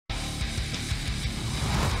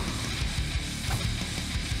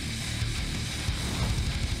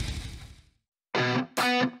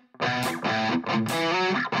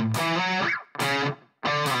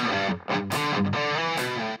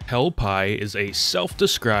Hellpie is a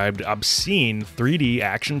self-described, obscene 3D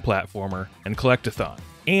action platformer and collect-a-thon,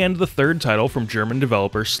 and the third title from German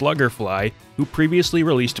developer Sluggerfly, who previously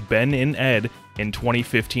released Ben in Ed in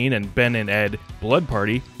 2015 and Ben in Ed Blood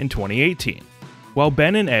Party in 2018. While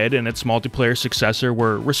Ben in Ed and its multiplayer successor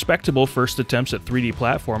were respectable first attempts at 3D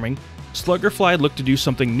platforming, Sluggerfly looked to do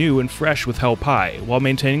something new and fresh with Hellpie, while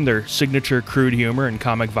maintaining their signature crude humor and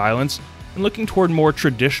comic violence, and looking toward more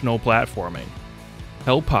traditional platforming.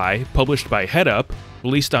 Hellpie, published by Headup,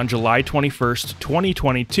 released on July 21st,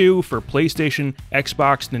 2022 for PlayStation,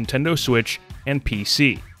 Xbox, Nintendo Switch, and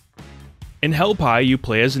PC. In Hellpie, you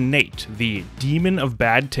play as Nate, the demon of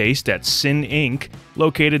bad taste at Sin Inc.,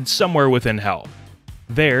 located somewhere within Hell.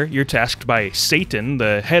 There, you're tasked by Satan,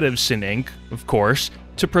 the head of Sin Inc., of course,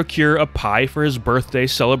 to procure a pie for his birthday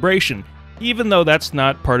celebration, even though that's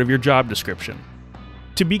not part of your job description.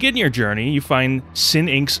 To begin your journey, you find Sin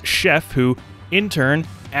Inc.'s chef who, in turn,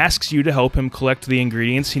 asks you to help him collect the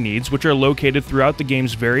ingredients he needs, which are located throughout the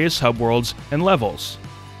game's various hub worlds and levels.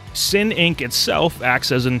 Sin Inc. itself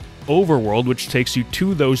acts as an overworld which takes you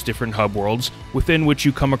to those different hub worlds, within which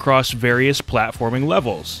you come across various platforming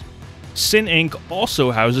levels. Sin Inc.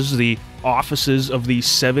 also houses the offices of the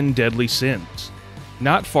 7 deadly sins.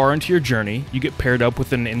 Not far into your journey, you get paired up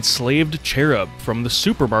with an enslaved cherub from the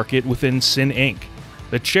supermarket within Sin Inc.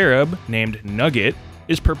 The cherub, named Nugget,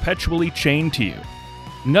 is perpetually chained to you.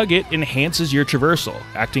 Nugget enhances your traversal,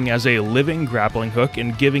 acting as a living grappling hook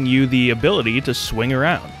and giving you the ability to swing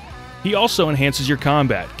around. He also enhances your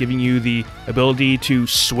combat, giving you the ability to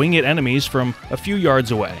swing at enemies from a few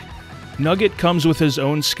yards away. Nugget comes with his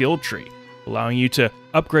own skill tree, allowing you to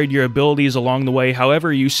upgrade your abilities along the way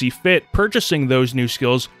however you see fit, purchasing those new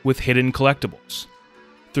skills with hidden collectibles.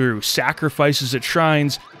 Through sacrifices at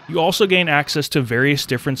shrines, you also gain access to various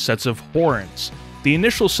different sets of horns. The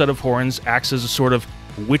initial set of horns acts as a sort of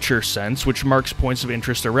Witcher sense, which marks points of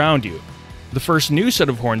interest around you. The first new set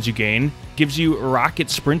of horns you gain gives you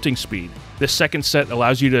rocket sprinting speed. The second set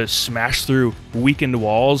allows you to smash through weakened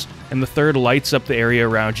walls, and the third lights up the area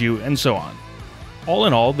around you, and so on. All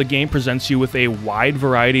in all, the game presents you with a wide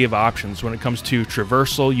variety of options when it comes to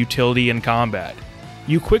traversal, utility, and combat.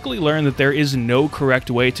 You quickly learn that there is no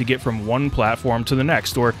correct way to get from one platform to the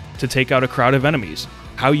next, or to take out a crowd of enemies.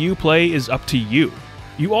 How you play is up to you.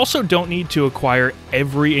 You also don't need to acquire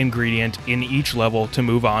every ingredient in each level to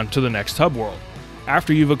move on to the next hub world.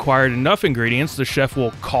 After you've acquired enough ingredients, the chef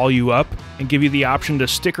will call you up and give you the option to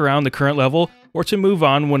stick around the current level or to move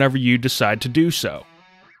on whenever you decide to do so.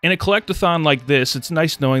 In a collect-a-thon like this, it's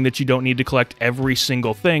nice knowing that you don't need to collect every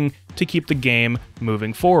single thing to keep the game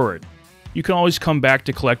moving forward. You can always come back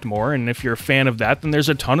to collect more, and if you're a fan of that, then there's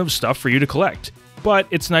a ton of stuff for you to collect. But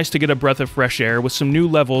it's nice to get a breath of fresh air with some new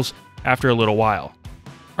levels after a little while.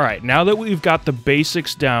 Alright, now that we've got the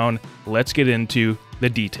basics down, let's get into the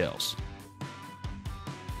details.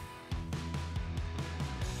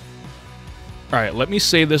 Alright, let me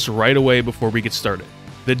say this right away before we get started.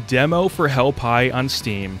 The demo for Hellpie on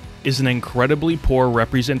Steam is an incredibly poor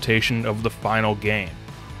representation of the final game.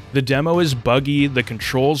 The demo is buggy, the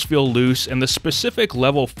controls feel loose, and the specific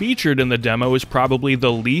level featured in the demo is probably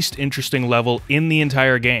the least interesting level in the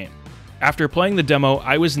entire game. After playing the demo,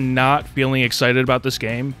 I was not feeling excited about this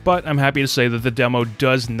game, but I'm happy to say that the demo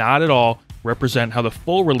does not at all represent how the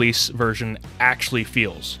full release version actually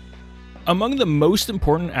feels. Among the most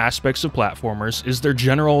important aspects of platformers is their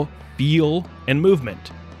general feel and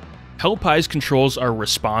movement. Hellpie's controls are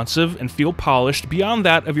responsive and feel polished beyond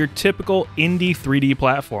that of your typical indie 3D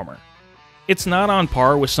platformer. It's not on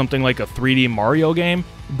par with something like a 3D Mario game,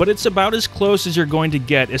 but it's about as close as you're going to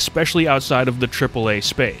get, especially outside of the AAA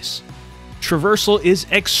space. Traversal is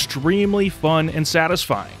extremely fun and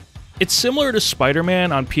satisfying. It's similar to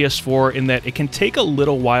Spider-Man on PS4 in that it can take a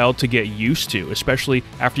little while to get used to, especially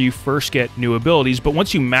after you first get new abilities, but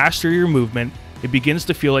once you master your movement, it begins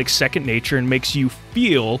to feel like second nature and makes you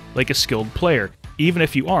feel like a skilled player, even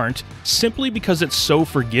if you aren't, simply because it's so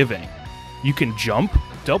forgiving. You can jump,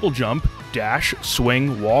 double jump, dash,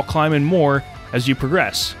 swing, wall climb, and more as you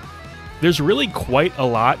progress. There's really quite a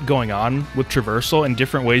lot going on with traversal and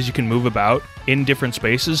different ways you can move about in different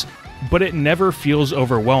spaces, but it never feels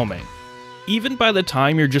overwhelming. Even by the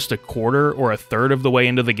time you're just a quarter or a third of the way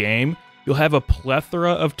into the game, you'll have a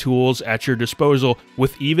plethora of tools at your disposal,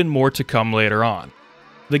 with even more to come later on.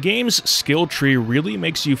 The game's skill tree really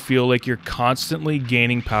makes you feel like you're constantly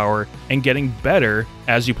gaining power and getting better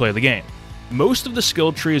as you play the game. Most of the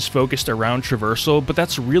skill tree is focused around traversal, but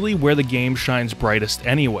that's really where the game shines brightest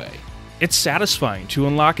anyway. It's satisfying to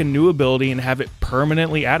unlock a new ability and have it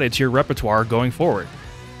permanently added to your repertoire going forward.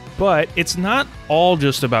 But it's not all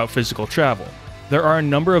just about physical travel. There are a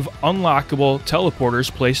number of unlockable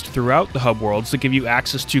teleporters placed throughout the hub worlds that give you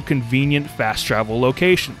access to convenient fast travel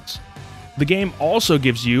locations. The game also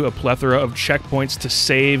gives you a plethora of checkpoints to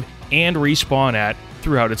save and respawn at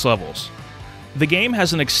throughout its levels. The game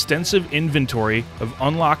has an extensive inventory of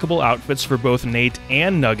unlockable outfits for both Nate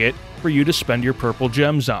and Nugget for you to spend your purple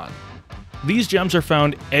gems on. These gems are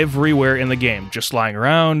found everywhere in the game, just lying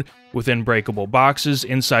around, within breakable boxes,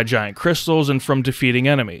 inside giant crystals, and from defeating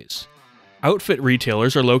enemies. Outfit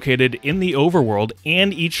retailers are located in the overworld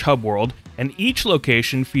and each hub world, and each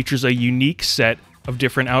location features a unique set of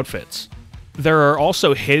different outfits. There are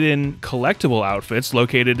also hidden collectible outfits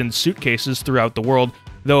located in suitcases throughout the world,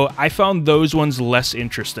 though I found those ones less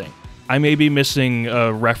interesting. I may be missing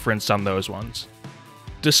a reference on those ones.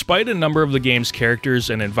 Despite a number of the game's characters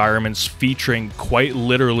and environments featuring quite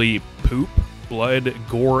literally poop, blood,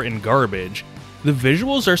 gore, and garbage, the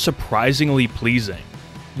visuals are surprisingly pleasing.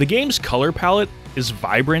 The game's color palette is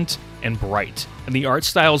vibrant and bright, and the art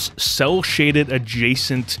style's cel-shaded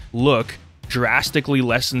adjacent look drastically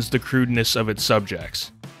lessens the crudeness of its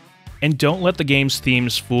subjects. And don't let the game's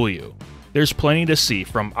themes fool you. There's plenty to see,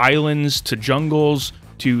 from islands to jungles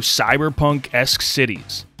to cyberpunk-esque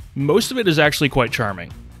cities. Most of it is actually quite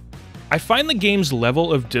charming. I find the game's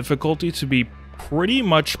level of difficulty to be pretty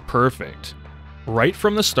much perfect. Right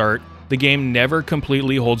from the start, the game never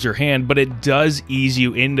completely holds your hand, but it does ease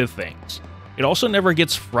you into things. It also never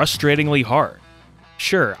gets frustratingly hard.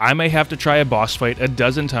 Sure, I may have to try a boss fight a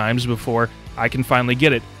dozen times before I can finally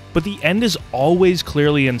get it, but the end is always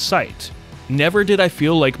clearly in sight. Never did I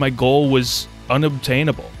feel like my goal was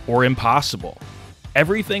unobtainable or impossible.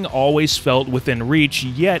 Everything always felt within reach,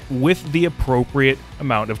 yet with the appropriate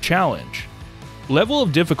amount of challenge. Level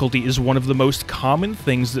of difficulty is one of the most common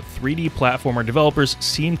things that 3D platformer developers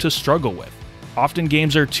seem to struggle with. Often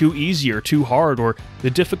games are too easy or too hard, or the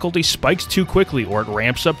difficulty spikes too quickly, or it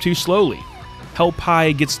ramps up too slowly. Help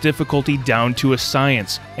High gets difficulty down to a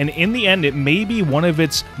science, and in the end it may be one of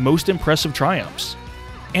its most impressive triumphs.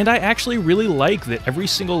 And I actually really like that every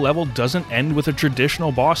single level doesn't end with a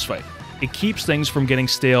traditional boss fight. It keeps things from getting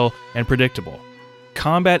stale and predictable.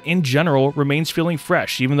 Combat in general remains feeling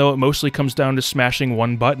fresh, even though it mostly comes down to smashing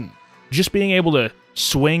one button. Just being able to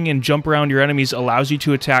swing and jump around your enemies allows you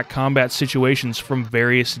to attack combat situations from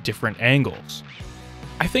various different angles.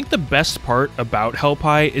 I think the best part about Help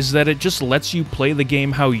High is that it just lets you play the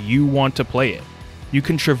game how you want to play it. You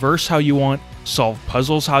can traverse how you want, solve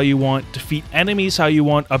puzzles how you want, defeat enemies how you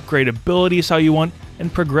want, upgrade abilities how you want,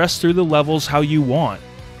 and progress through the levels how you want.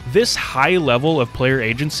 This high level of player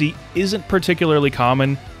agency isn't particularly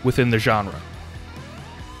common within the genre.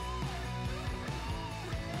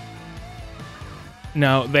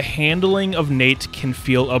 Now, the handling of Nate can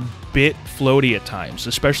feel a bit floaty at times,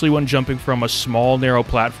 especially when jumping from a small, narrow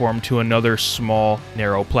platform to another small,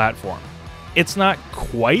 narrow platform. It's not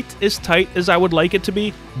quite as tight as I would like it to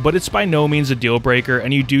be, but it's by no means a deal breaker,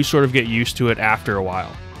 and you do sort of get used to it after a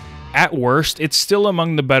while. At worst, it's still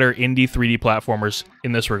among the better indie 3D platformers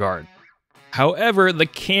in this regard. However, the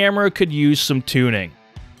camera could use some tuning.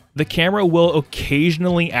 The camera will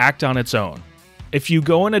occasionally act on its own. If you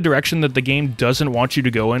go in a direction that the game doesn't want you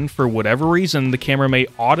to go in, for whatever reason, the camera may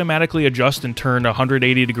automatically adjust and turn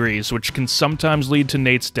 180 degrees, which can sometimes lead to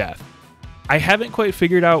Nate's death. I haven't quite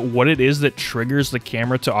figured out what it is that triggers the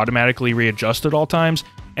camera to automatically readjust at all times,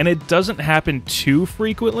 and it doesn't happen too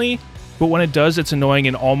frequently, but when it does, it's annoying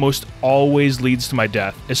and almost always leads to my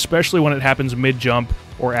death, especially when it happens mid-jump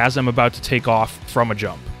or as I'm about to take off from a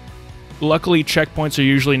jump. Luckily, checkpoints are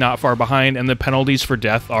usually not far behind, and the penalties for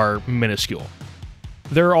death are minuscule.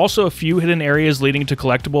 There are also a few hidden areas leading to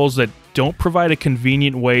collectibles that don't provide a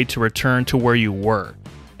convenient way to return to where you were,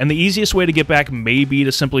 and the easiest way to get back may be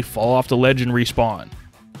to simply fall off the ledge and respawn.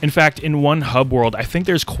 In fact, in one hub world, I think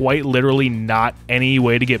there's quite literally not any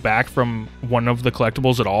way to get back from one of the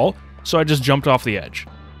collectibles at all, so I just jumped off the edge.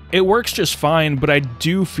 It works just fine, but I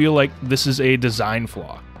do feel like this is a design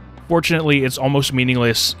flaw. Fortunately, it's almost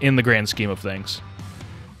meaningless in the grand scheme of things.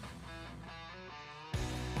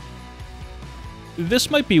 This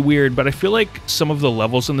might be weird, but I feel like some of the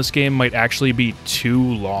levels in this game might actually be too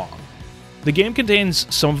long. The game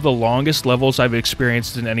contains some of the longest levels I've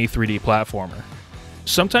experienced in any 3D platformer.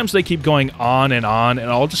 Sometimes they keep going on, and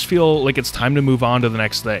I'll just feel like it's time to move on to the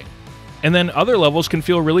next thing. And then other levels can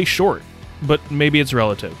feel really short, but maybe it's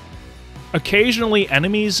relative. Occasionally,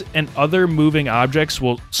 enemies and other moving objects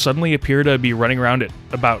will suddenly appear to be running around at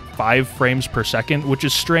about 5 frames per second, which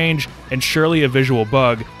is strange and surely a visual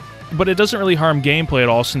bug, but it doesn't really harm gameplay at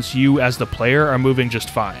all since you, as the player, are moving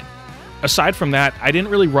just fine. Aside from that, I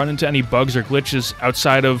didn't really run into any bugs or glitches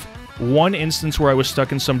outside of one instance where I was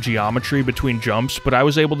stuck in some geometry between jumps, but I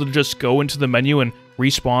was able to just go into the menu and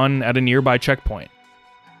respawn at a nearby checkpoint.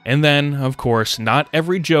 And then, of course, not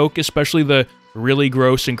every joke, especially the really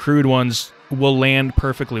gross and crude ones, will land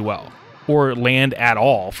perfectly well, or land at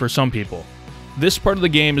all for some people. This part of the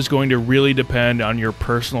game is going to really depend on your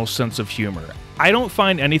personal sense of humor. I don't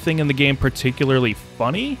find anything in the game particularly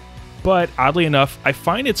funny, but oddly enough, I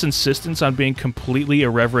find its insistence on being completely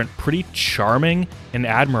irreverent pretty charming and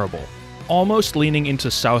admirable, almost leaning into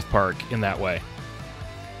South Park in that way.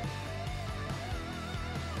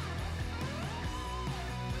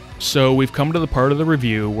 So we've come to the part of the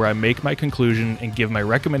review where I make my conclusion and give my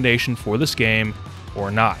recommendation for this game, or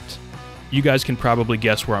not. You guys can probably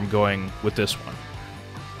guess where I'm going with this one.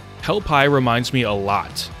 Hell Pie reminds me a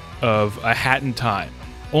lot of A Hat in Time,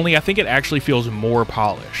 only I think it actually feels more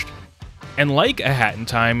polished. And like A Hat in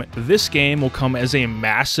Time, this game will come as a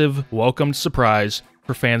massive welcomed surprise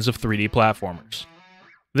for fans of 3D platformers.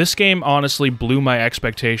 This game honestly blew my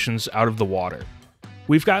expectations out of the water.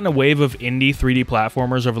 We've gotten a wave of indie 3D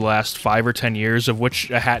platformers over the last 5 or 10 years, of which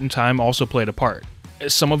A Hat in Time also played a part.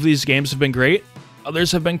 Some of these games have been great,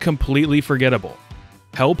 others have been completely forgettable.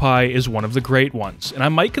 Hell Pie is one of the great ones, and I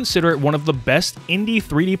might consider it one of the best indie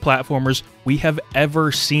 3D platformers we have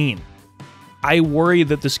ever seen. I worry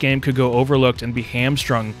that this game could go overlooked and be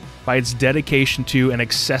hamstrung by its dedication to an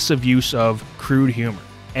excessive use of crude humor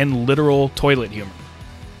and literal toilet humor.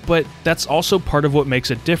 But that's also part of what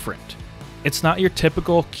makes it different. It's not your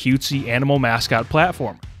typical cutesy animal mascot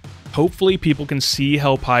platform. Hopefully people can see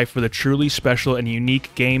Hell Pie for the truly special and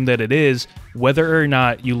unique game that it is, whether or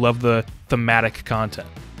not you love the thematic content.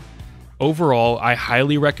 Overall, I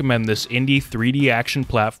highly recommend this indie 3D action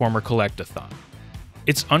platformer collect-a-thon.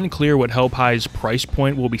 It's unclear what Hell Pie's price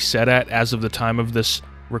point will be set at as of the time of this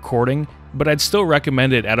recording, but I'd still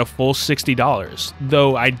recommend it at a full $60,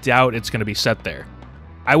 though I doubt it's going to be set there.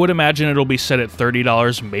 I would imagine it'll be set at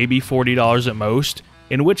 $30, maybe $40 at most,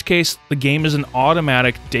 in which case the game is an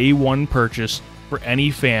automatic day one purchase for any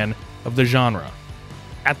fan of the genre.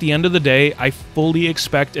 At the end of the day, I fully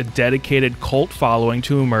expect a dedicated cult following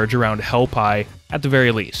to emerge around Hell Pie at the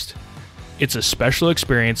very least. It's a special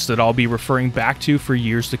experience that I'll be referring back to for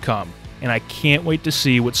years to come, and I can't wait to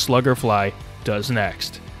see what Sluggerfly does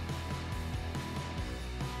next.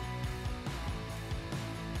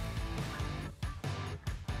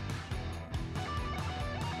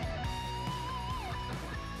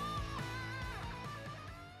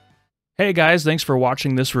 Hey guys, thanks for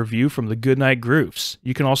watching this review from the Goodnight Groofs.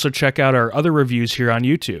 You can also check out our other reviews here on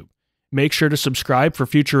YouTube. Make sure to subscribe for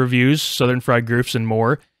future reviews, Southern Fried Groofs, and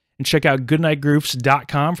more. And check out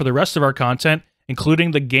goodnightgroofs.com for the rest of our content,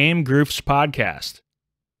 including the Game Groofs podcast.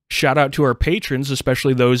 Shout out to our patrons,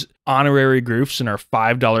 especially those honorary Groofs in our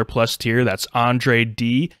 $5 plus tier. That's Andre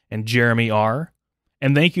D. and Jeremy R.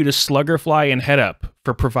 And thank you to Sluggerfly and Headup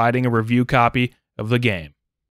for providing a review copy of the game.